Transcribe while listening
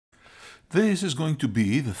This is going to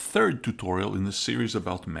be the third tutorial in the series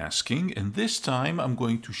about masking, and this time I'm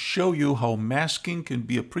going to show you how masking can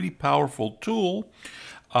be a pretty powerful tool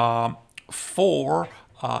for,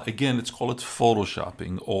 again, let's call it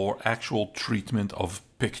photoshopping or actual treatment of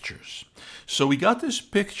pictures. So we got this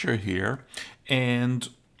picture here, and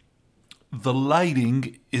the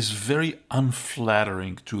lighting is very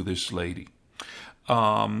unflattering to this lady.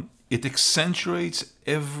 It accentuates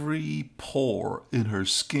every pore in her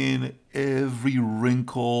skin, every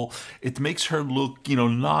wrinkle. It makes her look,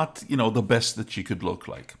 not, the best that she could look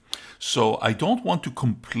like. So I don't want to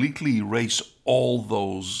completely erase all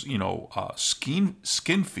those,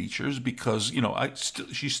 skin features because,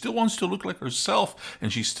 she still wants to look like herself,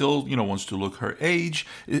 and she still, wants to look her age.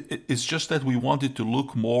 It's just that we want it to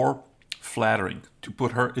look more flattering, to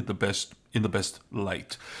put her in the best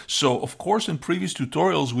light. So of course in previous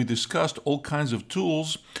tutorials we discussed all kinds of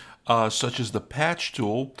tools such as the patch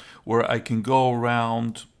tool, where I can go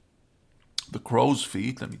around the crow's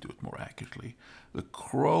feet, let me do it more accurately, the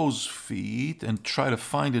crow's feet, and try to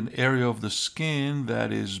find an area of the skin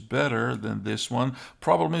that is better than this one.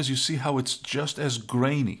 Problem is, you see how it's just as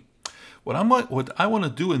grainy. What I want to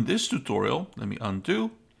do in this tutorial, let me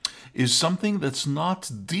undo, is something that's not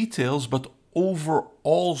details but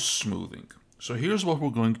overall smoothing. So here's what we're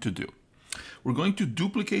going to do. We're going to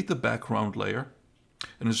duplicate the background layer,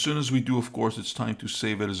 and as soon as we do, of course, it's time to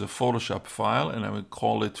save it as a Photoshop file, and I would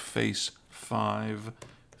call it Face 5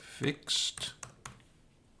 Fixed.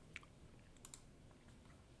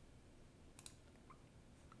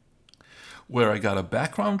 Where I got a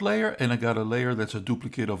background layer and I got a layer that's a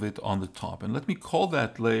duplicate of it on the top. And let me call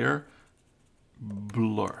that layer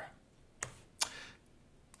Blur.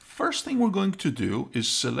 First thing we're going to do is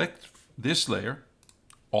select this layer,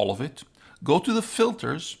 all of it, go to the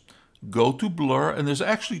filters, go to blur, and there's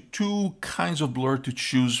actually two kinds of blur to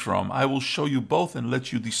choose from. I will show you both and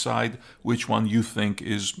let you decide which one you think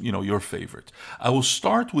is, your favorite. I will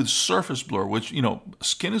start with surface blur, which,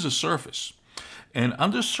 skin is a surface. And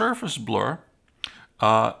under surface blur,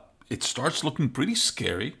 it starts looking pretty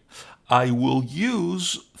scary. I will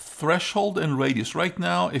use threshold and radius. Right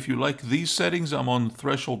now, if you like these settings, I'm on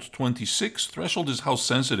threshold 26. Threshold is how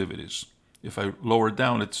sensitive it is. If I lower it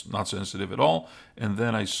down, it's not sensitive at all. And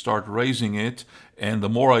then I start raising it. And the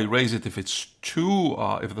more I raise it, if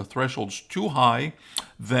the threshold's too high,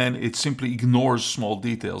 then it simply ignores small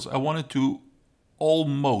details. I want it to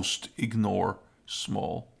almost ignore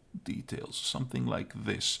small details, something like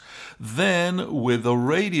this. Then with the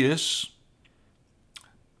radius,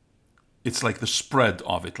 it's like the spread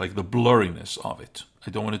of it, like the blurriness of it.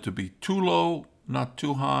 I don't want it to be too low, not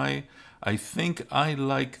too high. I think I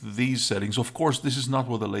like these settings. Of course, this is not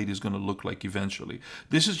what the lady is going to look like eventually.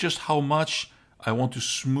 This is just how much I want to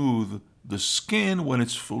smooth the skin when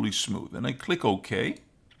it's fully smooth. And I click OK.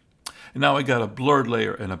 And now I got a blurred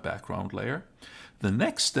layer and a background layer. The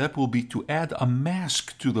next step will be to add a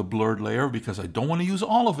mask to the blurred layer because I don't want to use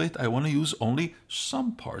all of it. I want to use only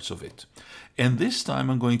some parts of it. And this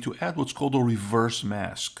time I'm going to add what's called a reverse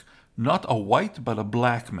mask. Not a white, but a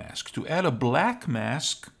black mask. To add a black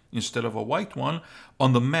mask instead of a white one,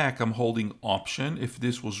 on the Mac I'm holding Option. If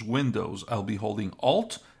this was Windows, I'll be holding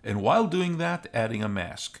Alt. And while doing that, adding a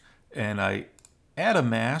mask. And I add a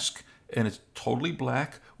mask and it's totally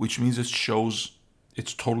black, which means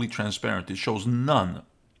it's totally transparent. It shows none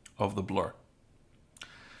of the blur.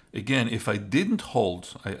 Again, if I didn't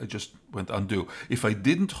hold, I just went undo. If I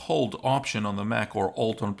didn't hold Option on the Mac or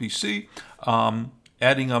Alt on PC,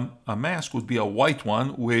 adding a mask would be a white one,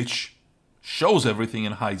 which shows everything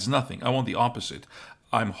and hides nothing. I want the opposite.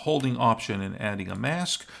 I'm holding Option and adding a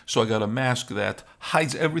mask, so I got a mask that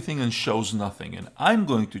hides everything and shows nothing. And I'm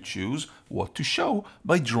going to choose what to show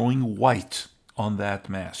by drawing white on that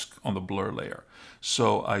mask, on the blur layer.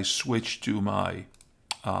 So I switch to my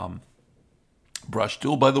brush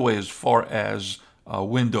tool. By the way, as far as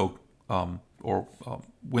window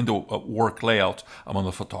work layout, I'm on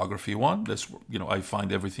the photography one. That's, I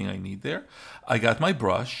find everything I need there. I got my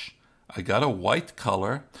brush. I got a white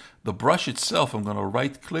color. The brush itself, I'm going to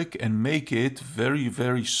right click and make it very,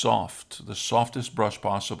 very soft, the softest brush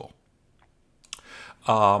possible.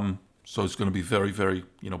 So it's going to be very, very,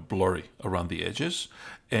 blurry around the edges.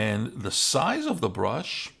 And the size of the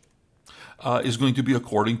brush is going to be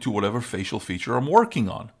according to whatever facial feature I'm working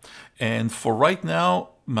on. And for right now,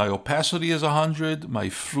 my opacity is 100, my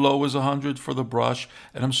flow is 100 for the brush,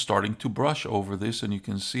 and I'm starting to brush over this, and you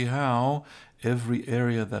can see how every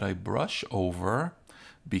area that I brush over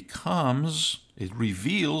it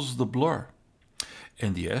reveals the blur.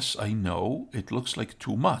 And yes, I know it looks like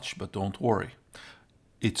too much, but don't worry.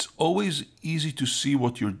 it's always easy to see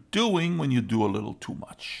what you're doing when you do a little too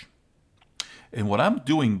much. And what I'm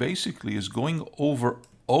doing basically is going over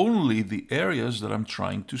only the areas that I'm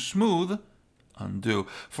trying to smooth, undo.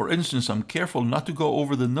 For instance, I'm careful not to go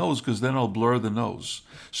over the nose because then I'll blur the nose.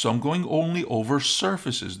 So I'm going only over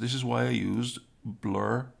surfaces. This is why I used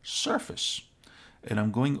blur surface. And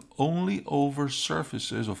I'm going only over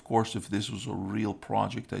surfaces. Of course, if this was a real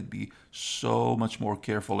project, I'd be so much more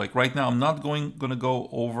careful. Like right now, I'm not going to go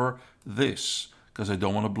over this because I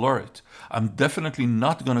don't want to blur it. I'm definitely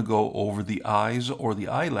not going to go over the eyes or the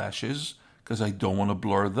eyelashes because I don't want to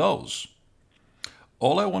blur those.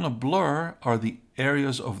 All I want to blur are the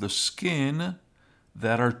areas of the skin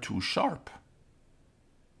that are too sharp.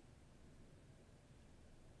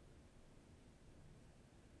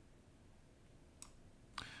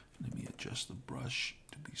 Let me adjust the brush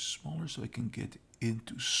to be smaller so I can get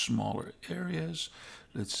into smaller areas.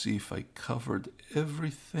 Let's see if I covered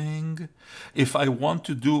everything. If I want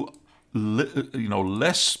to do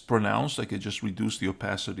less pronounced, I could just reduce the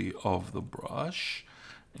opacity of the brush,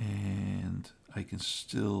 and I can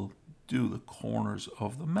still do the corners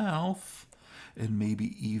of the mouth and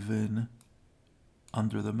maybe even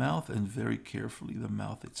under the mouth, and very carefully the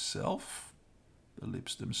mouth itself, the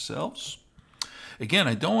lips themselves. Again,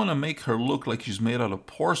 I don't want to make her look like she's made out of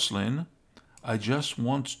porcelain. I just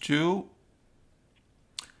want to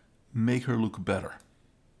make her look better.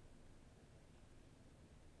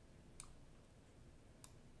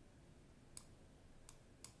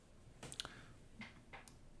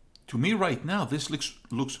 To me right now, this looks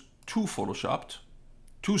too photoshopped,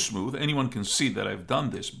 too smooth. Anyone can see that I've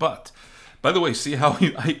done this. But, by the way, see how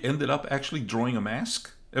I ended up actually drawing a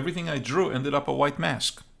mask? Everything I drew ended up a white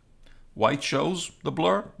mask. White shows the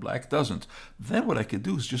blur, black doesn't. Then what I could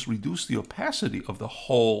do is just reduce the opacity of the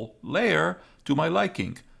whole layer to my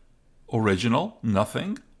liking. Original,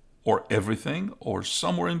 nothing, or everything, or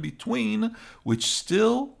somewhere in between, which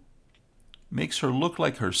still makes her look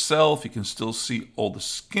like herself. You can still see all the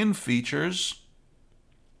skin features,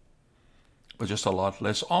 but just a lot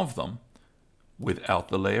less of them. Without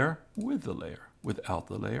the layer, with the layer, without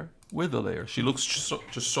the layer, with the layer. She looks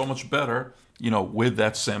just so much better, with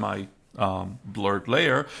that blurred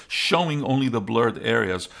layer, showing only the blurred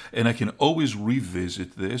areas. And I can always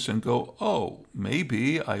revisit this and go, oh,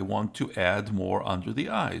 maybe I want to add more under the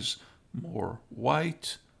eyes. More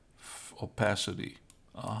white, opacity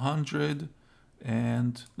 100,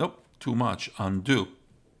 and nope, too much, undo.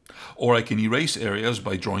 Or I can erase areas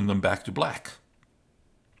by drawing them back to black.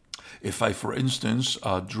 If I, for instance,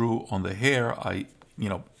 drew on the hair, I,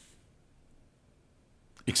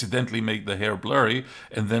 accidentally make the hair blurry,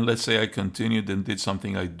 and then let's say I continued and did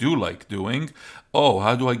something I do like doing. Oh,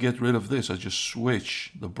 how do I get rid of this? I just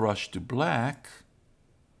switch the brush to black,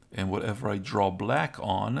 and whatever I draw black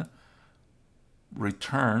on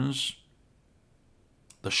returns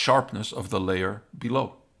the sharpness of the layer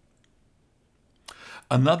below.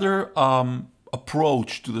 Another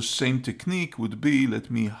approach to the same technique would be,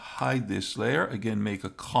 let me hide this layer, again make a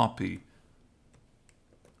copy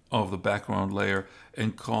of the background layer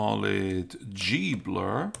and call it G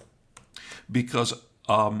blur, because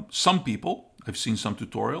some people, I've seen some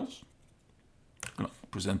tutorials, I'm gonna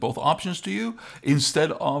present both options to you.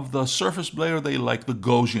 Instead of the surface layer, they like the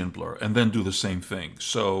Gaussian blur and then do the same thing.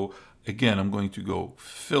 So again, I'm going to go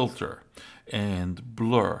filter and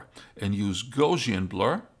blur and use Gaussian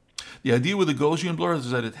blur. The idea with the Gaussian blur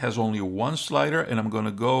is that it has only one slider, and I'm going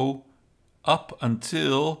to go up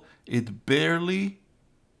until it barely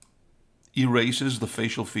erases the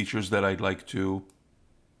facial features that I'd like to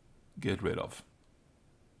get rid of.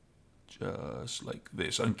 Just like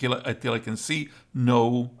this, until I can see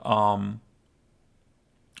no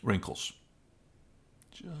wrinkles.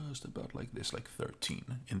 Just about like this, like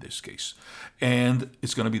 13 in this case. And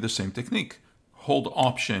it's going to be the same technique. Hold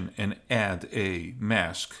Option and add a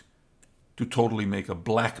mask to totally make a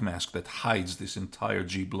black mask that hides this entire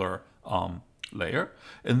G blur layer.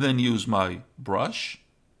 And then use my brush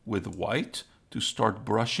with white to start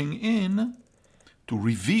brushing in to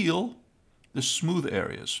reveal the smooth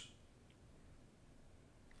areas.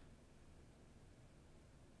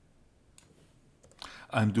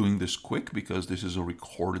 I'm doing this quick because this is a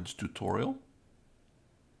recorded tutorial.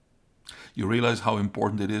 You realize how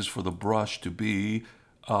important it is for the brush to be,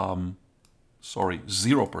 0%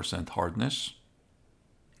 hardness,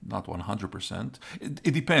 not 100%.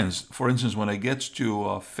 It depends. For instance, when I get to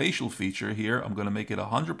a facial feature here, I'm going to make it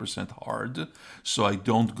 100% hard so I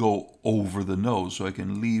don't go over the nose. So I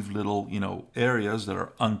can leave little, areas that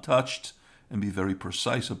are untouched and be very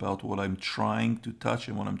precise about what I'm trying to touch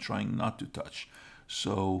and what I'm trying not to touch.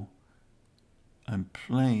 So I'm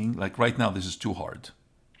playing, like right now this is too hard.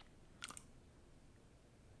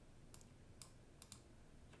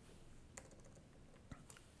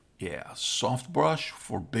 Yeah, soft brush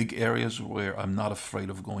for big areas where I'm not afraid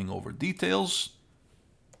of going over details.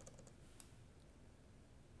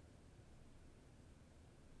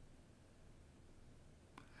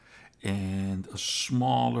 And a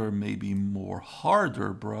smaller, maybe more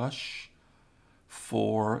harder brush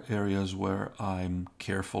for areas where I'm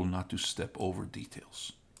careful not to step over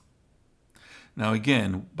details. Now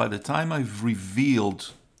again, by the time I've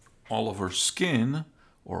revealed all of her skin,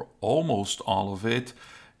 or almost all of it,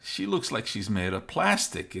 she looks like she's made of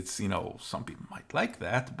plastic. It's, you know, some people might like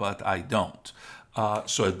that, but I don't.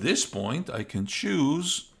 So at this point, I can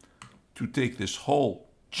choose to take this whole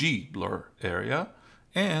G blur area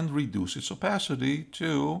and reduce its opacity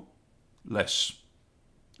to less,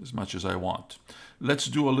 as much as I want. Let's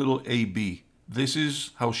do a little A-B. This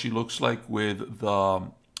is how she looks like with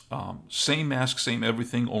the same mask, same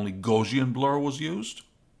everything, only Gaussian blur was used,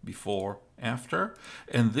 before, after.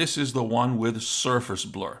 And this is the one with surface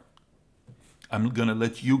blur. I'm gonna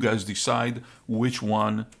let you guys decide which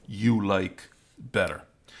one you like better.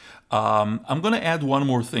 I'm gonna add one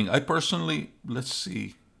more thing. I personally, let's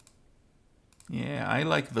see. Yeah, I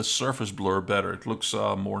like the surface blur better. It looks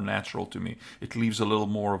more natural to me. It leaves a little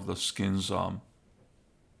more of the skin's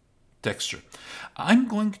texture. I'm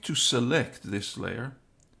going to select this layer,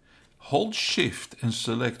 hold shift and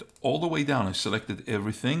select all the way down. I selected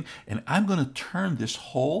everything, and I'm going to turn this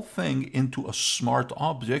whole thing into a smart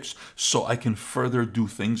object so I can further do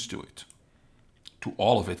things to it, to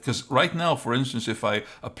all of it. Because right now, for instance, if I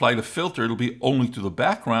apply the filter, it'll be only to the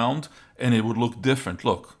background and it would look different.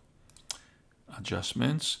 Look.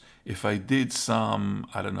 Adjustments. If I did some,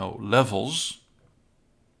 I don't know, levels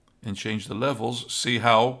and change the levels, see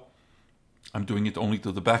how I'm doing it only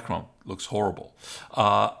to the background. Looks horrible.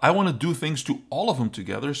 I want to do things to all of them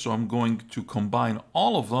together, so I'm going to combine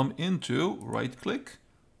all of them into right-click,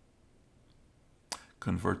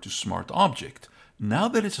 convert to smart object. Now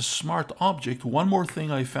that it's a smart object, one more thing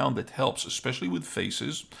I found that helps, especially with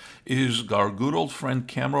faces, is our good old friend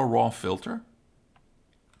Camera Raw filter.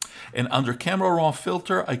 And under Camera Raw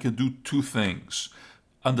filter, I can do two things.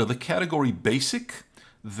 Under the category Basic,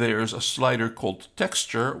 there's a slider called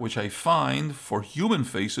Texture, which I find for human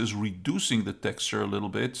faces, reducing the texture a little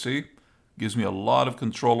bit, see? Gives me a lot of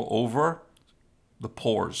control over the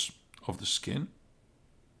pores of the skin.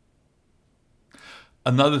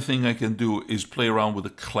 Another thing I can do is play around with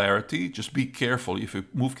the clarity. Just be careful. If you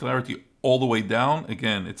move clarity all the way down,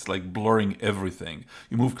 again, it's like blurring everything.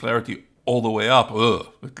 You move clarity all the way up,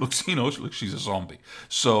 it looks, you know, it looks she's a zombie.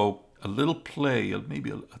 So a little play,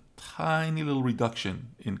 maybe a tiny little reduction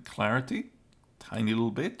in clarity, tiny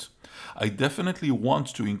little bit. I definitely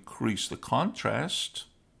want to increase the contrast.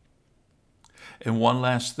 And one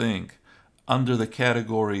last thing, under the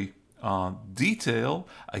category detail,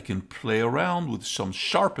 I can play around with some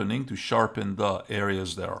sharpening to sharpen the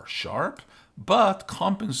areas that are sharp, but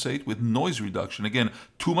compensate with noise reduction. Again,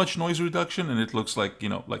 too much noise reduction and it looks like, you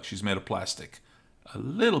know, like she's made of plastic. A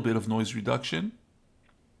little bit of noise reduction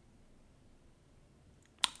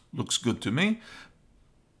looks good to me.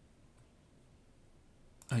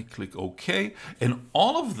 I click OK, and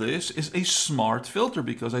all of this is a smart filter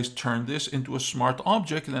because I turned this into a smart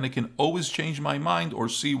object, and then I can always change my mind or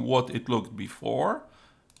see what it looked before,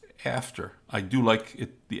 after. I do like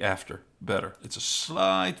it, the after, better. It's a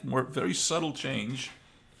slight, more, very subtle change,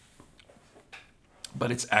 but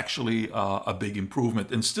it's actually a big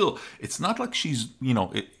improvement. And still, it's not like she's, you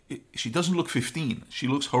know, she doesn't look 15. She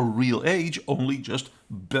looks her real age, only just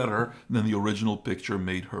better than the original picture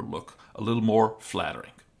made her look. A little more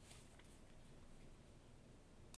flattering.